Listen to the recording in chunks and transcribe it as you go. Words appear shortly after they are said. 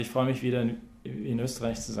Ich freue mich wieder in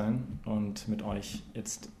Österreich zu sein und mit euch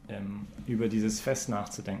jetzt über dieses Fest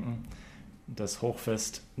nachzudenken, das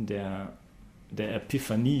Hochfest der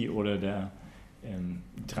Epiphanie oder der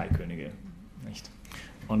drei Könige. Nicht?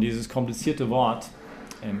 Und dieses komplizierte Wort,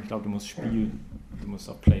 ich glaube, du musst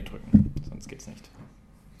auf Play drücken, sonst geht es nicht.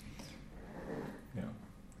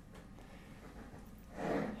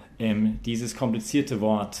 Ja. Dieses komplizierte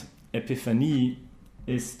Wort Epiphanie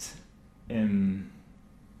ist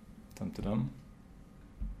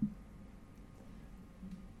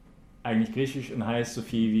eigentlich griechisch und heißt so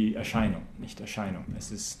viel wie Erscheinung, nicht Erscheinung. Es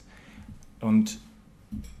ist und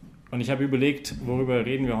ich habe überlegt, worüber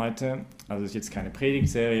reden wir heute. Also es ist jetzt keine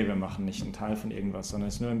Predigtserie, wir machen nicht einen Teil von irgendwas, sondern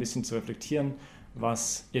es ist nur ein bisschen zu reflektieren,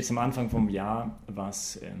 was jetzt am Anfang vom Jahr,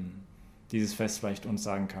 was dieses Fest vielleicht uns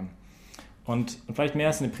sagen kann. Und vielleicht mehr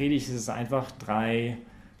als eine Predigt, ist es einfach 3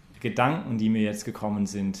 Gedanken, die mir jetzt gekommen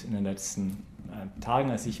sind in den letzten Tagen,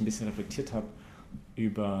 als ich ein bisschen reflektiert habe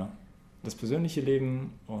über das persönliche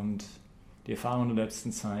Leben und die Erfahrungen der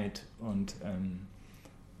letzten Zeit und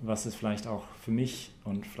was es vielleicht auch für mich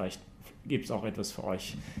und vielleicht gibt es auch etwas für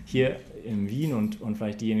euch hier in Wien und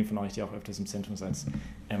vielleicht diejenigen von euch, die auch öfters im Zentrum seid,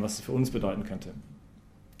 was es für uns bedeuten könnte.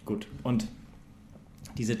 Gut, und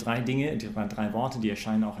diese 3 Dinge, die 3 Worte, die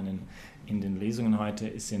erscheinen auch in den Lesungen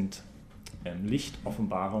heute, sind Licht,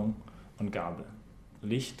 Offenbarung und Gabe.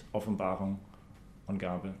 Licht, Offenbarung und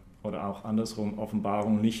Gabe. Oder auch andersrum,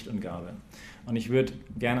 Offenbarung, Licht und Gabe. Und ich würde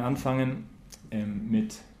gerne anfangen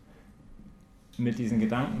mit diesen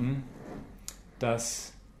Gedanken,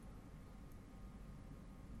 dass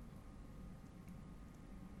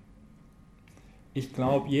ich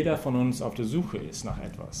glaube, jeder von uns auf der Suche ist nach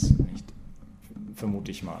etwas. Nicht? Vermute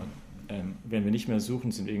ich mal. Wenn wir nicht mehr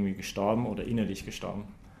suchen, sind wir irgendwie gestorben oder innerlich gestorben.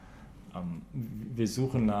 Wir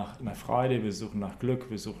suchen nach Freude, wir suchen nach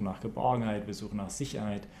Glück, wir suchen nach Geborgenheit, wir suchen nach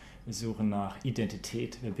Sicherheit, wir suchen nach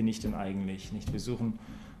Identität. Wer bin ich denn eigentlich? Nicht? Wir suchen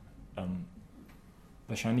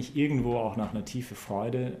wahrscheinlich irgendwo auch nach einer tiefen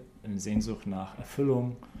Freude, eine Sehnsucht nach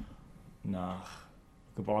Erfüllung, nach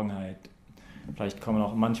Geborgenheit. Vielleicht kommen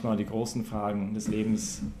auch manchmal die großen Fragen des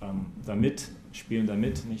Lebens spielen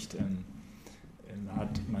damit. Nicht?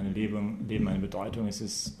 Hat mein Leben eine Bedeutung? Es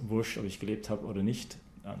ist wurscht, ob ich gelebt habe oder nicht.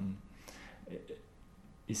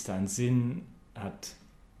 Ist da ein Sinn? Hat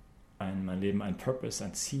mein Leben ein Purpose,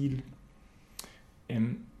 ein Ziel?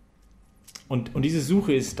 Und diese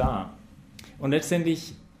Suche ist da. Und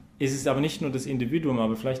letztendlich ist es aber nicht nur das Individuum,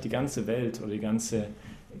 aber vielleicht die ganze Welt oder die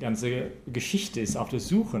ganze Geschichte ist auf der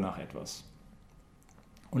Suche nach etwas.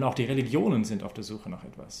 Und auch die Religionen sind auf der Suche nach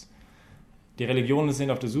etwas. Die Religionen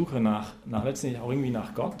sind auf der Suche nach letztendlich auch irgendwie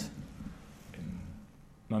nach Gott.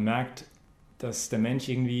 Man merkt, dass der Mensch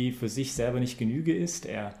irgendwie für sich selber nicht Genüge ist.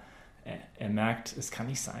 Er merkt, es kann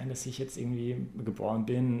nicht sein, dass ich jetzt irgendwie geboren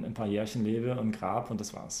bin, ein paar Jährchen lebe und grab und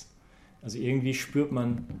das war's. Also irgendwie spürt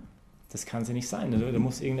man, das kann es ja nicht sein. Da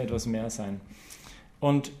muss irgendetwas mehr sein.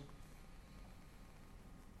 Und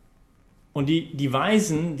die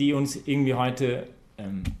Weisen, die uns irgendwie heute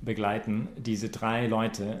begleiten, diese 3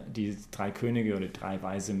 Leute, die 3 Könige oder 3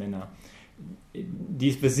 weise Männer,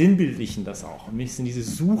 die versinnbildlichen das auch. Und nicht sind diese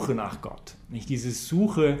Suche nach Gott, nicht diese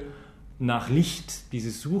Suche nach Licht, diese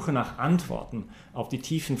Suche nach Antworten auf die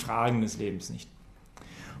tiefen Fragen des Lebens nicht.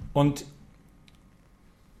 Und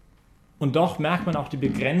doch merkt man auch die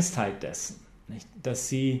Begrenztheit dessen, nicht? Dass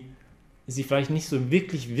sie vielleicht nicht so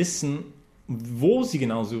wirklich wissen, wo sie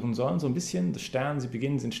genau suchen sollen, so ein bisschen, das Stern, sie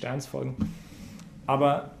beginnen, sind Sternsfolgen.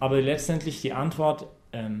 Aber letztendlich die Antwort,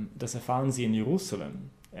 das erfahren sie in Jerusalem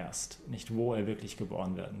erst, nicht wo er wirklich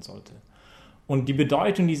geboren werden sollte. Und die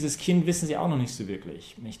Bedeutung dieses Kindes wissen sie auch noch nicht so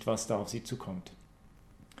wirklich, nicht was da auf sie zukommt.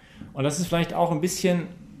 Und das ist vielleicht auch ein bisschen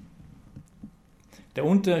der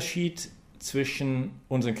Unterschied zwischen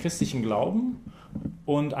unserem christlichen Glauben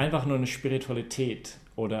und einfach nur eine Spiritualität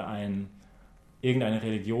oder irgendeine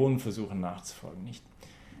Religion versuchen nachzufolgen, nicht?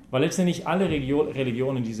 Weil letztendlich alle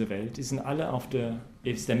Religionen dieser Welt, die sind alle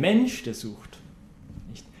ist der Mensch, der sucht.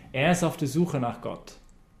 Nicht? Er ist auf der Suche nach Gott.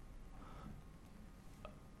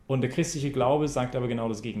 Und der christliche Glaube sagt aber genau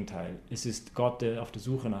das Gegenteil. Es ist Gott, der auf der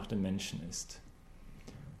Suche nach dem Menschen ist.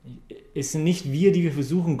 Es sind nicht wir, die wir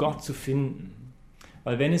versuchen, Gott zu finden.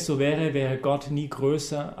 Weil wenn es so wäre, wäre Gott nie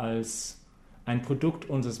größer als ein Produkt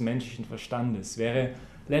unseres menschlichen Verstandes. Wäre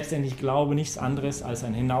letztendlich Glaube nichts anderes als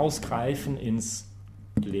ein Hinausgreifen ins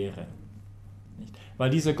Leere. Nicht? Weil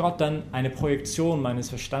dieser Gott dann eine Projektion meines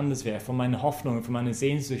Verstandes wäre, von meinen Hoffnungen, von meinen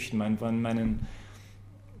Sehnsüchten, von meinen,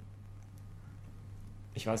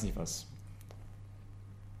 ich weiß nicht was.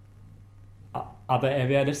 Aber er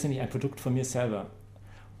wäre letztendlich ein Produkt von mir selber.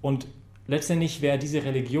 Und letztendlich wäre diese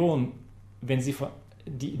Religion, wenn sie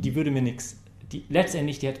die würde mir nichts,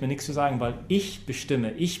 letztendlich, die hätte mir nichts zu sagen, weil ich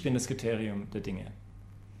bestimme, ich bin das Kriterium der Dinge.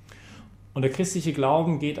 Und der christliche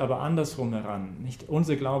Glauben geht aber andersrum heran. Nicht?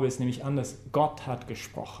 Unser Glaube ist nämlich anders. Gott hat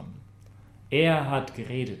gesprochen. Er hat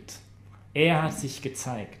geredet. Er hat sich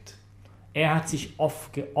gezeigt. Er hat sich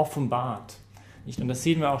offenbart. Nicht? Und das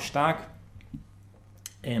sehen wir auch stark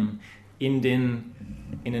in den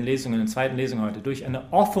Lesungen, in der zweiten Lesung heute. Durch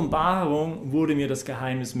eine Offenbarung wurde mir das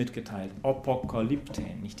Geheimnis mitgeteilt. Apokalypte.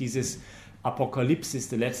 Nicht dieses Apokalypse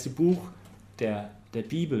ist das letzte Buch der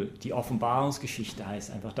Bibel. Die Offenbarungsgeschichte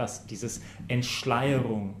heißt einfach das, dieses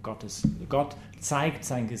Entschleierung Gottes. Gott zeigt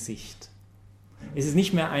sein Gesicht. Es ist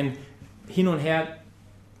nicht mehr ein Hin und Her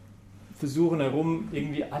versuchen herum,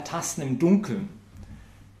 irgendwie ertasten im Dunkeln.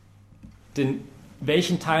 Denn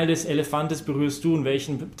welchen Teil des Elefantes berührst du und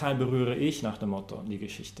welchen Teil berühre ich, nach dem Motto, die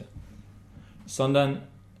Geschichte. Sondern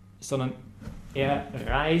er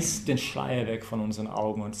reißt den Schleier weg von unseren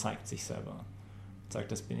Augen und zeigt sich selber.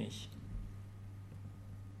 Sagt, das bin ich.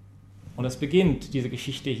 Und das beginnt, diese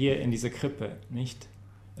Geschichte hier in dieser Krippe, nicht?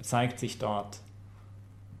 Er zeigt sich dort.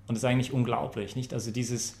 Und das ist eigentlich unglaublich, nicht? Also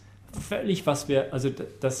dieses völlig, was wir, also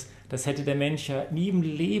das hätte der Mensch ja nie im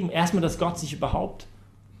Leben, erstmal, dass Gott sich überhaupt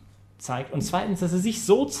zeigt und zweitens, dass er sich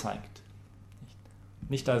so zeigt.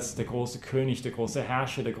 Nicht als der große König, der große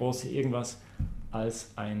Herrscher, der große irgendwas,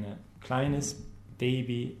 als ein kleines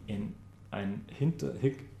Baby in ein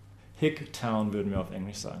Hick-Town, würden wir auf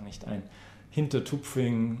Englisch sagen, nicht? Ein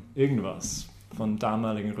Hintertupfing, irgendwas vom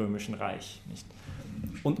damaligen römischen Reich. Nicht?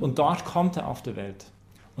 Und dort kommt er auf die Welt.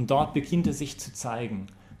 Und dort beginnt er sich zu zeigen.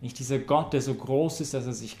 Nicht dieser Gott, der so groß ist, dass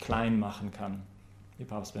er sich klein machen kann, wie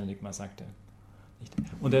Papst Benedikt mal sagte. Nicht?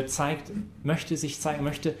 Und er möchte sich zeigen,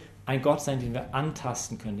 möchte ein Gott sein, den wir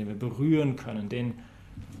antasten können, den wir berühren können.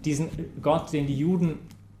 Diesen Gott, den die Juden,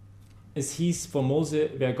 es hieß vor Mose,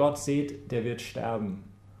 wer Gott sieht, der wird sterben.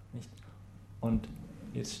 Nicht? Und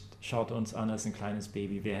jetzt schaut er uns an als ein kleines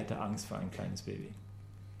Baby. Wer hätte Angst vor einem kleines Baby?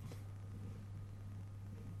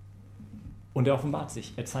 Und er offenbart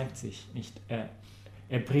sich, er zeigt sich. Nicht?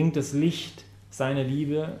 Er bringt das Licht seiner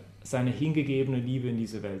Liebe, seine hingegebene Liebe in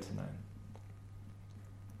diese Welt hinein.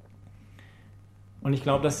 Und ich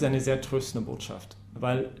glaube, das ist eine sehr tröstende Botschaft,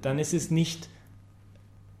 weil dann ist es nicht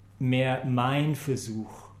mehr mein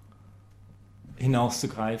Versuch,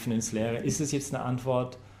 hinauszugreifen ins Leere. Ist es jetzt eine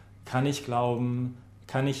Antwort? Kann ich glauben?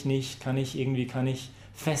 Kann ich nicht? Kann ich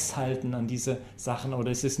festhalten an diese Sachen?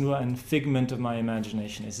 Oder ist es nur ein Figment of my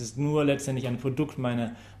imagination? Ist es nur letztendlich ein Produkt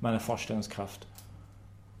meiner Vorstellungskraft?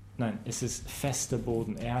 Nein, es ist fester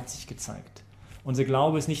Boden. Er hat sich gezeigt. Unser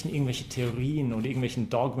Glaube ist nicht in irgendwelche Theorien oder irgendwelchen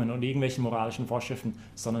Dogmen oder irgendwelchen moralischen Vorschriften,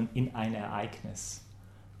 sondern in ein Ereignis.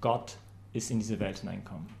 Gott ist in diese Welt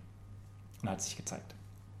hineingekommen und hat sich gezeigt.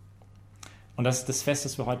 Und das ist das Fest,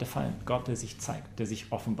 das wir heute feiern. Gott, der sich zeigt, der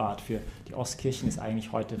sich offenbart. Für die Ostkirchen ist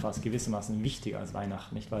eigentlich heute fast gewissermaßen wichtiger als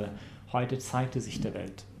Weihnachten, nicht? Weil heute zeigt er sich der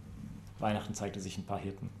Welt. Weihnachten zeigte sich ein paar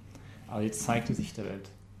Hirten. Aber jetzt zeigt er sich der Welt.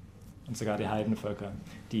 Und sogar die Heidenvölker,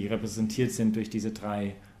 die repräsentiert sind durch diese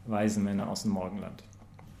 3 weisen Männer aus dem Morgenland.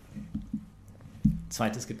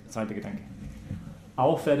 Zweiter Gedanke.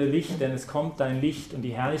 Auf werde Licht, denn es kommt dein Licht und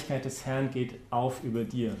die Herrlichkeit des Herrn geht auf über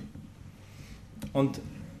dir. Und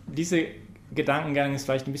dieser Gedankengang ist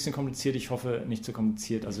vielleicht ein bisschen kompliziert, ich hoffe nicht so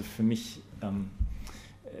kompliziert. Also für mich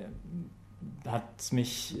hat es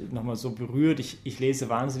mich nochmal so berührt. Ich lese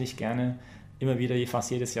wahnsinnig gerne, immer wieder, fast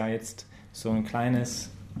jedes Jahr jetzt, so ein kleines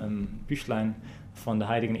Büchlein von der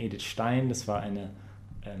heiligen Edith Stein. Das war eine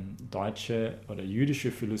deutsche oder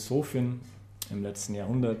jüdische Philosophin im letzten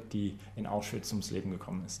Jahrhundert, die in Auschwitz ums Leben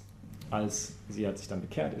gekommen ist. Als sie sich dann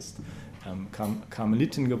bekehrt ist,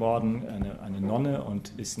 Karmelitin geworden, eine Nonne,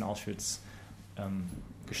 und ist in Auschwitz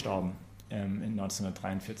gestorben in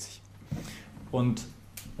 1943. Und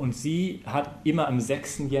sie hat immer am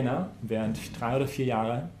 6. Jänner während 3 oder 4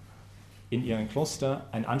 Jahre in ihrem Kloster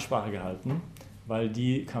eine Ansprache gehalten, weil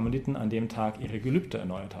die Karmeliten an dem Tag ihre Gelübde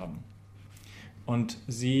erneuert haben. Und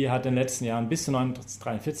sie hat in den letzten Jahren bis zu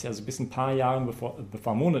 1943, also bis ein paar Jahren,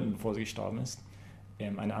 Monaten bevor sie gestorben ist,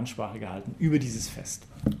 eine Ansprache gehalten über dieses Fest.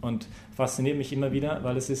 Und fasziniert mich immer wieder,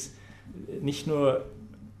 weil es ist nicht nur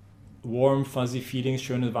warm, fuzzy feelings,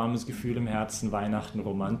 schönes, warmes Gefühl im Herzen, Weihnachten,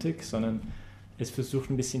 Romantik, sondern es versucht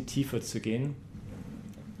ein bisschen tiefer zu gehen.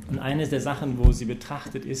 Und eine der Sachen, wo sie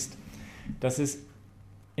betrachtet, ist, dass es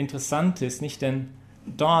interessant ist, nicht? Denn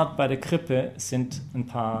dort bei der Krippe sind ein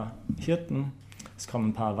paar Hirten, es kommen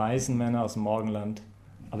ein paar weisen Männer aus dem Morgenland,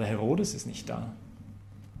 aber Herodes ist nicht da.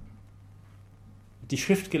 Die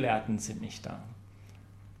Schriftgelehrten sind nicht da.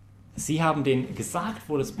 Sie haben denen gesagt,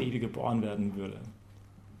 wo das Baby geboren werden würde.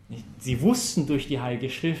 Sie wussten durch die Heilige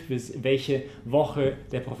Schrift, welche Woche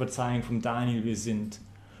der Prophezeiung vom Daniel wir sind.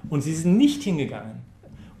 Und sie sind nicht hingegangen.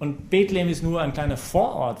 Und Bethlehem ist nur ein kleiner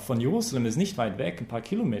Vorort von Jerusalem, ist nicht weit weg, ein paar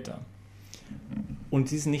Kilometer. Und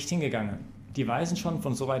sie sind nicht hingegangen. Die Weisen schon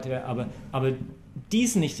von so weit her, aber die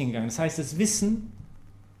sind nicht hingegangen. Das heißt, das Wissen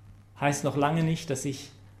heißt noch lange nicht, dass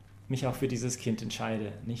ich mich auch für dieses Kind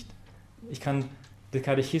entscheide. Nicht? Ich kann den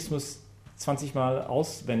Katechismus 20 Mal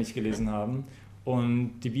auswendig gelesen haben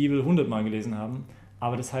und die Bibel 100 Mal gelesen haben,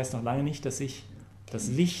 aber das heißt noch lange nicht, dass ich das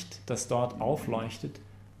Licht, das dort aufleuchtet,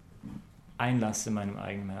 einlasse in meinem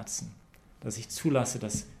eigenen Herzen. Dass ich zulasse,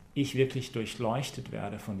 dass ich wirklich durchleuchtet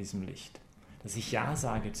werde von diesem Licht. Dass ich Ja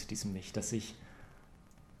sage zu diesem Licht. Dass ich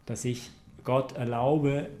Gott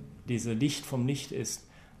erlaube, dieser Licht vom Licht ist.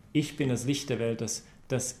 Ich bin das Licht der Welt,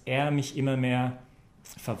 dass er mich immer mehr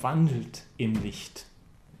verwandelt in Licht.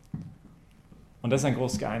 Und das ist ein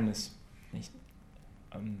großes Geheimnis. Nicht?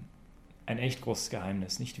 Ein echt großes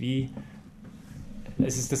Geheimnis. Nicht wie,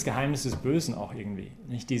 es ist das Geheimnis des Bösen auch irgendwie.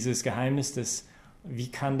 Nicht dieses Geheimnis des, wie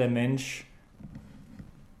kann der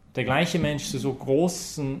gleiche Mensch zu so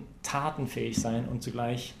großen Taten fähig sein und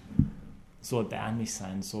zugleich so erbärmlich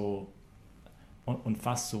sein, und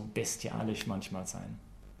fast so bestialisch manchmal sein.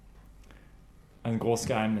 Ein großes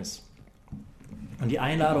Geheimnis. Und die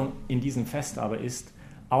Einladung in diesem Fest aber ist,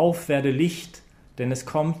 auf, werde Licht, denn es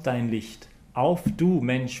kommt dein Licht. Auf, du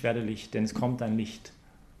Mensch, werde Licht, denn es kommt dein Licht,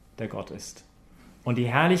 der Gott ist. Und die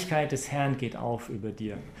Herrlichkeit des Herrn geht auf über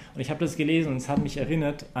dir. Und ich habe das gelesen und es hat mich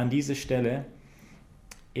erinnert an diese Stelle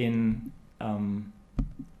in,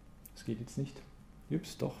 das geht jetzt nicht.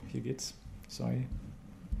 Ups, doch, hier geht's. Sorry.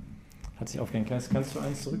 Hat sich aufgehängt. Kannst du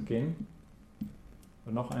eins zurückgehen?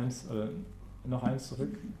 Oder noch eins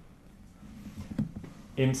zurück?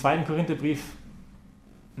 Im 2. Korintherbrief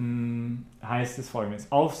heißt es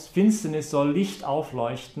Folgendes: Auf Finsternis soll Licht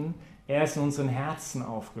aufleuchten, er ist in unseren Herzen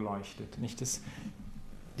aufgeleuchtet. Nicht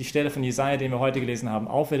die Stelle von Jesaja, den wir heute gelesen haben.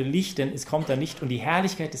 Auf werde Licht, denn es kommt ein Licht und die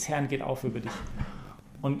Herrlichkeit des Herrn geht auf über dich.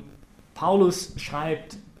 Und Paulus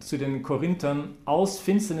schreibt zu den Korinthern, aus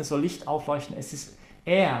Finsternis soll Licht aufleuchten. Es ist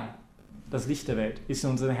er, das Licht der Welt, ist in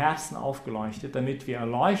unseren Herzen aufgeleuchtet, damit wir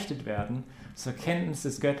erleuchtet werden zur Erkenntnis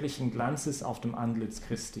des göttlichen Glanzes auf dem Antlitz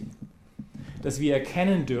Christi. Dass wir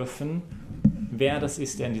erkennen dürfen, wer das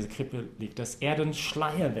ist, der in dieser Krippe liegt, dass er den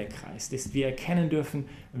Schleier wegreißt, dass wir erkennen dürfen,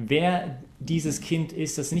 wer dieses Kind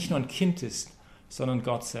ist, das nicht nur ein Kind ist, sondern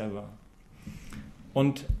Gott selber.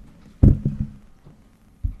 Und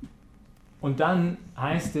dann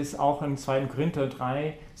heißt es auch im 2. Korinther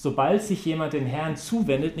 3, sobald sich jemand den Herrn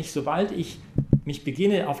zuwendet, nicht sobald ich mich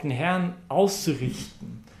beginne, auf den Herrn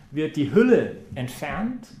auszurichten, wird die Hülle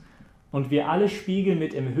entfernt und wir alle spiegeln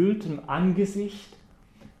mit umhülltem Angesicht.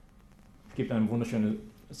 Es gibt eine wunderschöne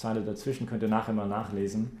Zeile dazwischen, könnt ihr nachher mal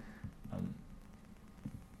nachlesen.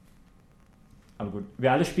 Aber gut,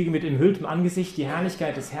 wir alle spiegeln mit umhülltem Angesicht die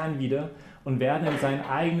Herrlichkeit des Herrn wieder und werden in sein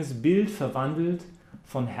eigenes Bild verwandelt,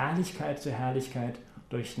 von Herrlichkeit zu Herrlichkeit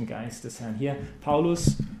durch den Geist des Herrn. Hier,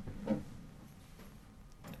 Paulus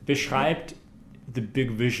beschreibt the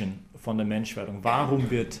big vision von der Menschwerdung. Warum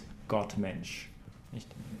wird Gott Mensch? Nicht?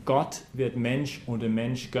 Gott wird Mensch, um den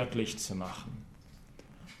Mensch göttlich zu machen.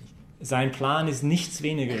 Sein Plan ist nichts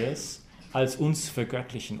Wenigeres, als uns zu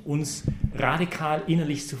vergöttlichen, uns radikal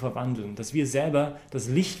innerlich zu verwandeln, dass wir selber das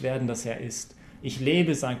Licht werden, das er ist. Ich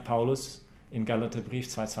lebe, sagt Paulus in Galaterbrief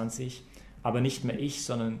 2,20, aber nicht mehr ich,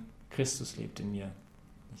 sondern Christus lebt in mir.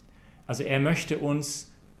 Also er möchte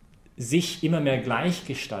uns sich immer mehr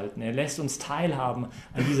gleichgestalten. Er lässt uns teilhaben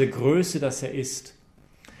an dieser Größe, dass er ist.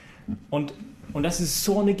 Und das ist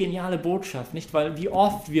so eine geniale Botschaft, nicht? Weil wie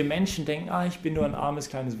oft wir Menschen denken, ich bin nur ein armes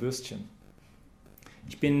kleines Würstchen.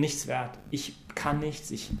 Ich bin nichts wert. Ich kann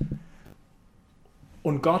nichts.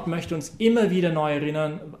 Und Gott möchte uns immer wieder neu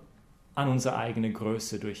erinnern an unsere eigene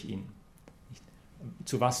Größe durch ihn.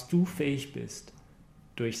 Zu was du fähig bist,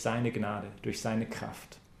 durch seine Gnade, durch seine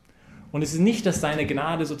Kraft. Und es ist nicht, dass seine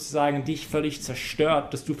Gnade sozusagen dich völlig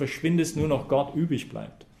zerstört, dass du verschwindest, nur noch Gott übrig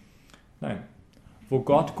bleibt. Nein, wo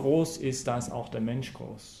Gott groß ist, da ist auch der Mensch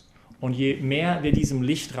groß. Und je mehr wir diesem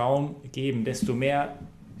Licht Raum geben, desto mehr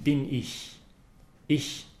bin ich.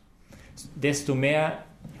 Desto mehr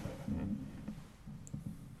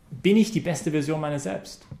bin ich die beste Version meiner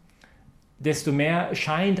selbst. Desto mehr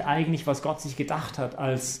scheint eigentlich, was Gott sich gedacht hat,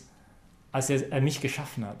 als er mich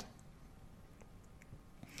geschaffen hat.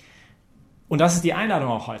 Und das ist die Einladung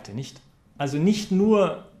auch heute, nicht? Also nicht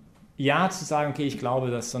nur Ja zu sagen, okay, ich glaube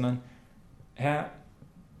das, sondern Herr,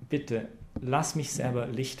 bitte, lass mich selber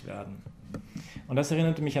Licht werden. Und das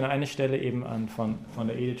erinnerte mich an eine Stelle eben von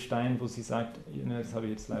der Edith Stein, wo sie sagt, das habe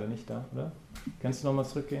ich jetzt leider nicht da, oder? Kannst du nochmal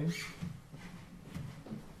zurückgehen?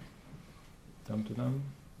 Dam, dam, dam.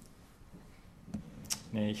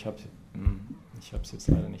 Nee, ich hab's jetzt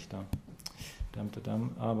leider nicht da. Dam, dam,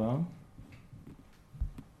 dam, aber...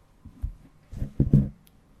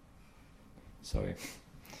 Sorry.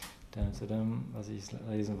 Dam, dam, dam. Was ich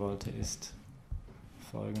lesen wollte, ist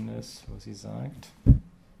Folgendes, wo sie sagt...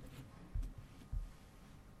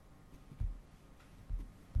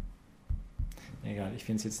 Egal, ich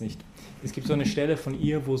finde es jetzt nicht. Es gibt so eine Stelle von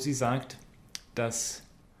ihr, wo sie sagt, dass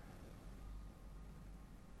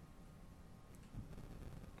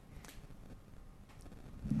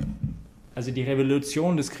also die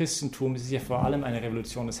Revolution des Christentums ist ja vor allem eine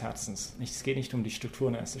Revolution des Herzens. Es geht nicht um die Struktur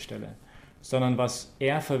an erster Stelle, sondern was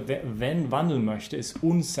er wandeln möchte, ist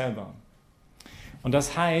uns selber. Und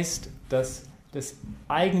das heißt, dass das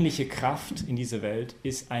eigentliche Kraft in dieser Welt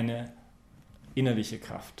ist eine innerliche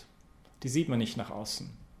Kraft. Die sieht man nicht nach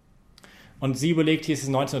außen. Und sie überlegt, hier ist es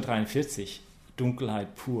 1943,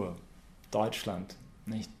 Dunkelheit pur, Deutschland,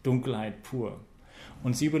 nicht? Dunkelheit pur.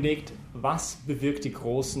 Und sie überlegt, was bewirkt die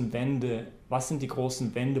großen Wende, was sind die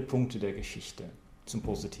großen Wendepunkte der Geschichte zum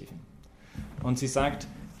Positiven? Und sie sagt,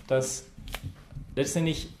 dass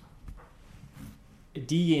letztendlich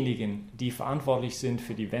diejenigen, die verantwortlich sind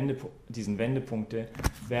für diesen Wendepunkte,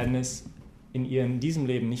 werden es in diesem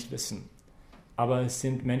Leben nicht wissen. Aber es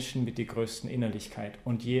sind Menschen mit der größten Innerlichkeit.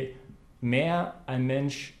 Und je mehr ein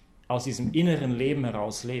Mensch aus diesem inneren Leben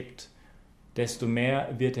heraus lebt, desto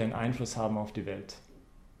mehr wird er einen Einfluss haben auf die Welt.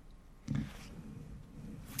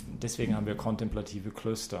 Deswegen haben wir kontemplative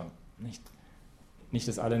Klöster. Nicht,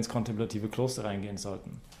 dass alle ins kontemplative Kloster reingehen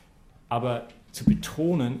sollten. Aber zu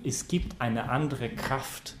betonen, es gibt eine andere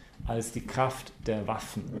Kraft als die Kraft der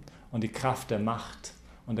Waffen und die Kraft der Macht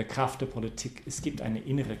und der Kraft der Politik. Es gibt eine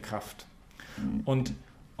innere Kraft. Und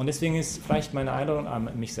deswegen ist vielleicht meine Einladung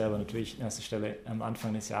an mich selber natürlich an erster Stelle am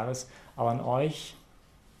Anfang des Jahres, aber an euch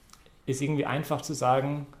ist irgendwie einfach zu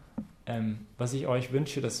sagen, was ich euch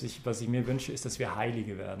wünsche, was ich mir wünsche, ist, dass wir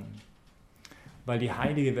Heilige werden. Weil die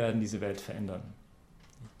Heilige werden diese Welt verändern.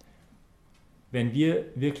 Wenn wir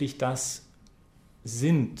wirklich das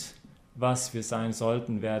sind, was wir sein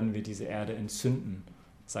sollten, werden wir diese Erde entzünden,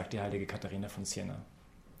 sagt die heilige Katharina von Siena.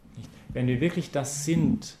 Wenn wir wirklich das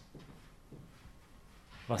sind,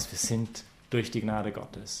 was wir sind, durch die Gnade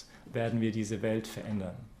Gottes, werden wir diese Welt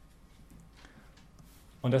verändern.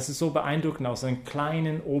 Und das ist so beeindruckend, aus einem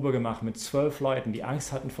kleinen Obergemach mit 12 Leuten, die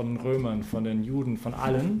Angst hatten von den Römern, von den Juden, von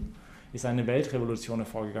allen, ist eine Weltrevolution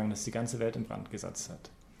hervorgegangen, das die ganze Welt in Brand gesetzt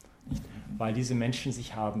hat. Weil diese Menschen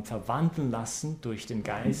sich haben verwandeln lassen durch den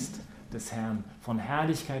Geist des Herrn, von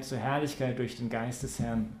Herrlichkeit zu Herrlichkeit durch den Geist des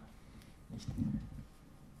Herrn.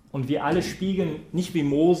 Und wir alle spiegeln, nicht wie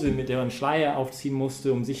Mose, mit der er einen Schleier aufziehen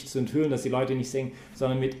musste, um sich zu enthüllen, dass die Leute nicht sehen,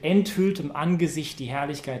 sondern mit enthülltem Angesicht die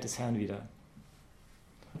Herrlichkeit des Herrn wieder.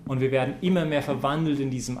 Und wir werden immer mehr verwandelt in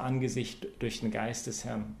diesem Angesicht durch den Geist des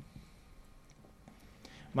Herrn.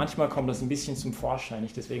 Manchmal kommt das ein bisschen zum Vorschein,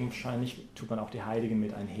 deswegen wahrscheinlich tut man auch die Heiligen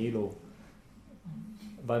mit ein Halo.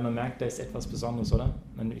 Weil man merkt, da ist etwas Besonderes, oder?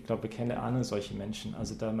 Ich glaube, wir kennen alle solche Menschen.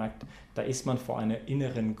 Also da ist man vor einer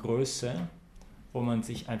inneren Größe, wo man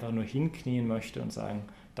sich einfach nur hinknien möchte und sagen,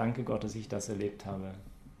 danke Gott, dass ich das erlebt habe.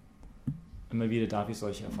 Immer wieder darf ich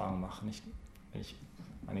solche Erfahrungen machen. Wenn ich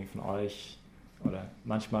einige von euch oder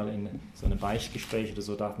manchmal in so einem Beichtgespräch oder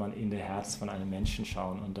so darf man in das Herz von einem Menschen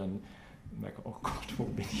schauen und dann merke, oh Gott, wo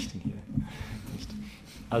bin ich denn hier?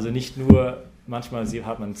 Also nicht nur, manchmal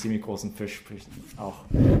hat man einen ziemlich großen Fisch, auch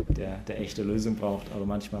der echte Lösung braucht, aber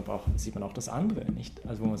manchmal sieht man auch das andere, nicht?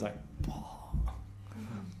 Also wo man sagt, boah,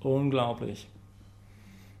 unglaublich.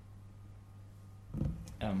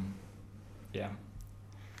 Ja.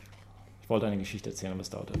 Ich wollte eine Geschichte erzählen, aber es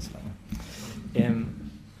dauert zu lange.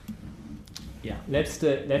 Ja,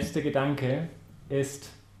 letzter Gedanke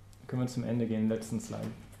ist, können wir zum Ende gehen, letzten Slide.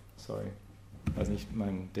 Sorry, weiß nicht,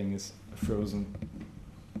 mein Ding ist frozen.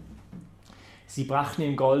 Sie brachten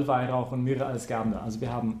ihm Gold, Weihrauch und Myrrhe als Gaben dar. Also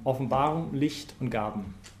wir haben Offenbarung, Licht und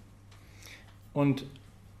Gaben. Und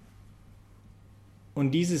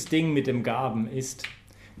dieses Ding mit dem Gaben ist,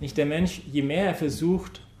 nicht der Mensch, je mehr er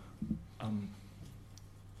versucht,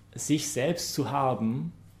 sich selbst zu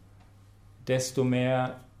haben, desto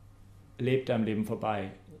mehr lebt er am Leben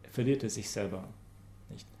vorbei, verliert er sich selber.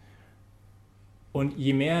 Nicht? Und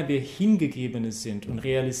je mehr wir Hingegebene sind und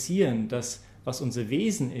realisieren, dass was unser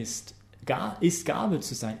Wesen ist Gabe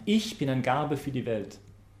zu sein. Ich bin eine Gabe für die Welt.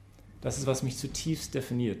 Das ist, was mich zutiefst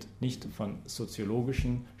definiert. Nicht von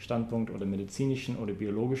soziologischem Standpunkt oder medizinischen oder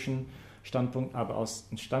biologischen Standpunkt, aber aus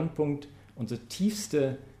dem Standpunkt, unser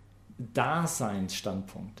tiefster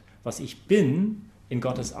Daseinsstandpunkt. Was ich bin, in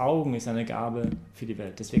Gottes Augen ist eine Gabe für die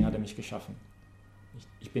Welt. Deswegen hat er mich geschaffen.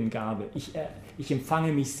 Ich bin Gabe. Ich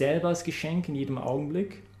empfange mich selber als Geschenk in jedem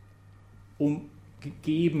Augenblick, um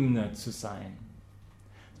Gegebener zu sein.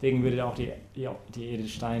 Deswegen würde auch die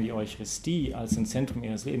Edith Stein die Eucharistie als ein Zentrum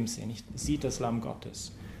ihres Lebens sehen. Sieht das Lamm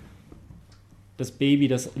Gottes. Das Baby,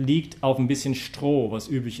 das liegt auf ein bisschen Stroh, was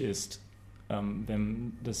übrig ist,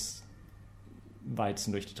 wenn das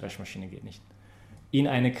Weizen durch die Dreschmaschine geht. Nicht? In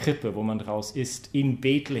eine Krippe, wo man draus isst, in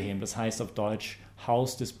Bethlehem, das heißt auf Deutsch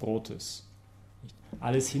Haus des Brotes. Nicht?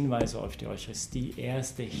 Alles Hinweise auf die Eucharistie. Er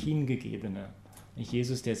ist der Hingegebene. Nicht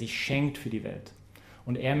Jesus, der sich schenkt für die Welt.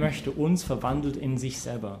 Und er möchte uns verwandelt in sich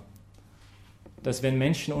selber. Dass wenn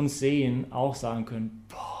Menschen uns sehen, auch sagen können,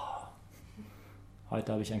 boah,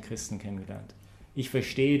 heute habe ich einen Christen kennengelernt. Ich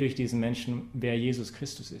verstehe durch diesen Menschen, wer Jesus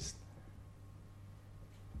Christus ist.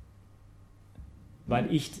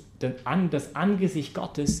 Weil ich das Angesicht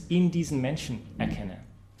Gottes in diesen Menschen erkenne.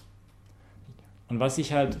 Und was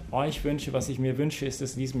ich halt euch wünsche, was ich mir wünsche, ist,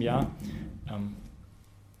 dass in diesem Jahr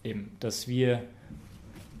dass wir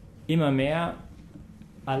immer mehr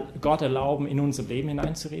Gott erlauben, in unser Leben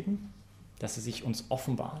hineinzureden, dass er sich uns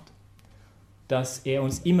offenbart, dass er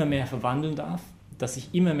uns immer mehr verwandeln darf, dass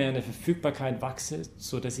ich immer mehr in der Verfügbarkeit wachse,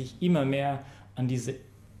 sodass ich immer mehr an diese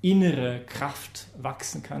innere Kraft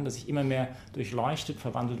wachsen kann, dass ich immer mehr durchleuchtet,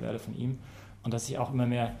 verwandelt werde von ihm und dass ich auch immer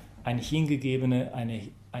mehr ein Hingegebener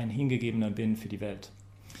bin für die Welt.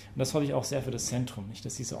 Und das hoffe ich auch sehr für das Zentrum, nicht?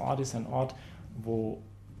 Dass dieser Ort ist ein Ort, wo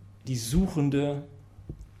die Suchende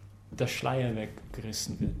der Schleier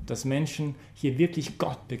weggerissen wird, dass Menschen hier wirklich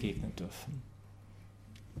Gott begegnen dürfen.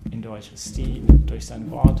 In der Eucharistie, durch sein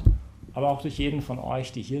Wort, aber auch durch jeden von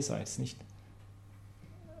euch, die hier seid, nicht?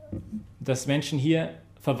 Dass Menschen hier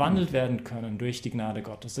verwandelt werden können durch die Gnade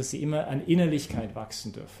Gottes, dass sie immer an Innerlichkeit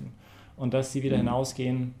wachsen dürfen und dass sie wieder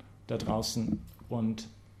hinausgehen da draußen und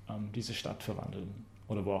diese Stadt verwandeln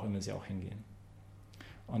oder wo auch immer sie auch hingehen.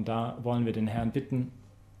 Und da wollen wir den Herrn bitten,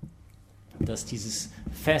 dass dieses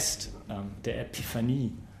Fest der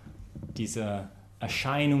Epiphanie, dieser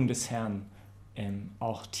Erscheinung des Herrn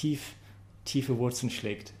auch tiefe Wurzeln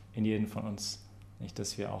schlägt in jedem von uns. Nicht,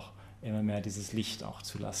 dass wir auch immer mehr dieses Licht auch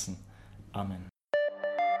zulassen. Amen.